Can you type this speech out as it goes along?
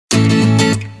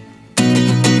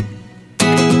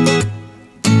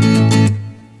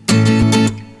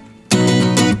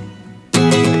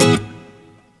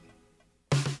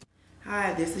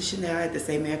this is Chanel at the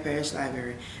St. Mary Parish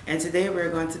Library, and today we're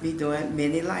going to be doing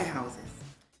mini lighthouses.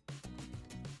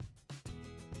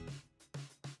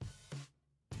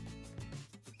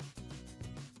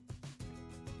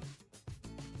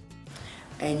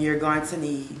 And you're going to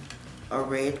need a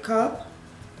red cup,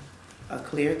 a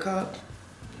clear cup,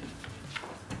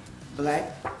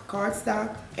 black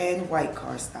cardstock, and white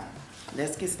cardstock.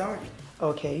 Let's get started.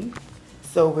 Okay,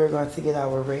 so we're going to get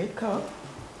our red cup.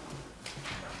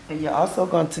 And you're also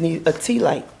going to need a tea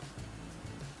light.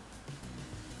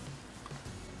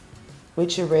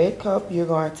 With your red cup, you're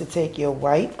going to take your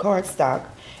white cardstock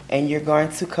and you're going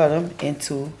to cut them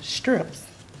into strips.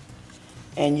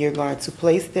 And you're going to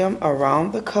place them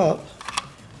around the cup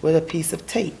with a piece of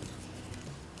tape.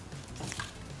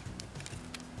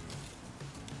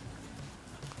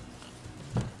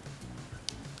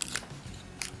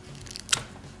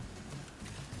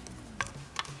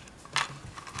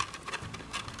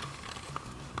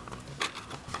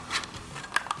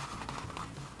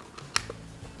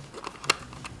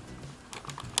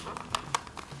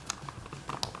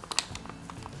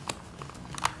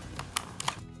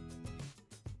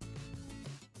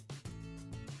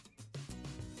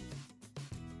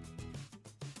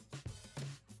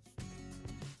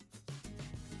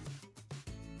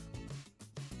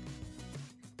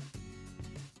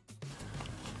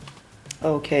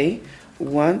 Okay,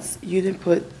 once you done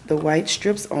put the white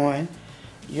strips on,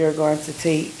 you're going to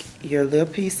take your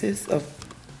little pieces of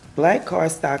black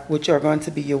cardstock, which are going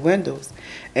to be your windows,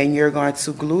 and you're going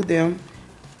to glue them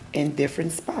in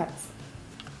different spots.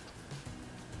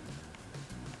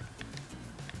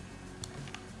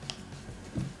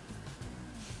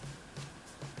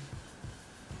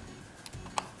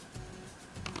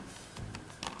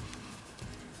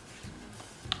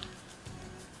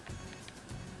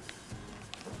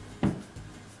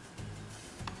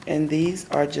 And these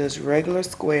are just regular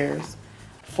squares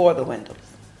for the windows.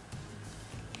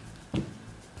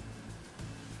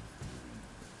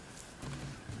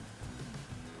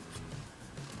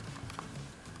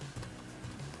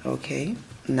 Okay,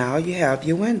 now you have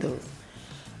your windows.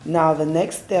 Now the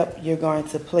next step, you're going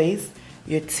to place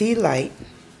your tea light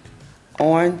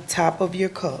on top of your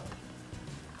cup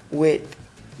with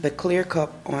the clear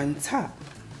cup on top.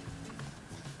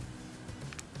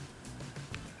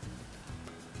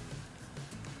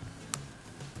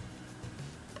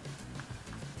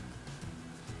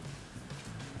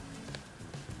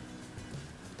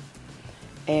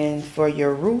 And for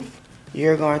your roof,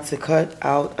 you're going to cut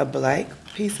out a black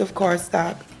piece of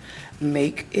cardstock,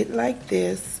 make it like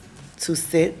this to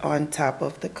sit on top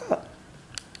of the cup.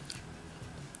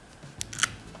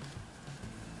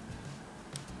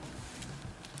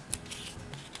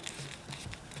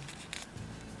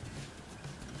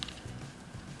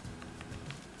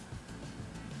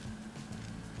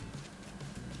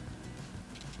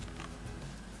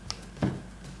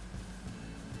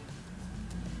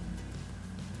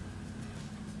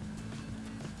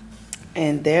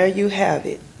 And there you have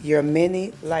it, your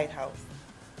mini lighthouse.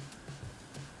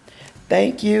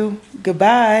 Thank you.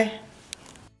 Goodbye.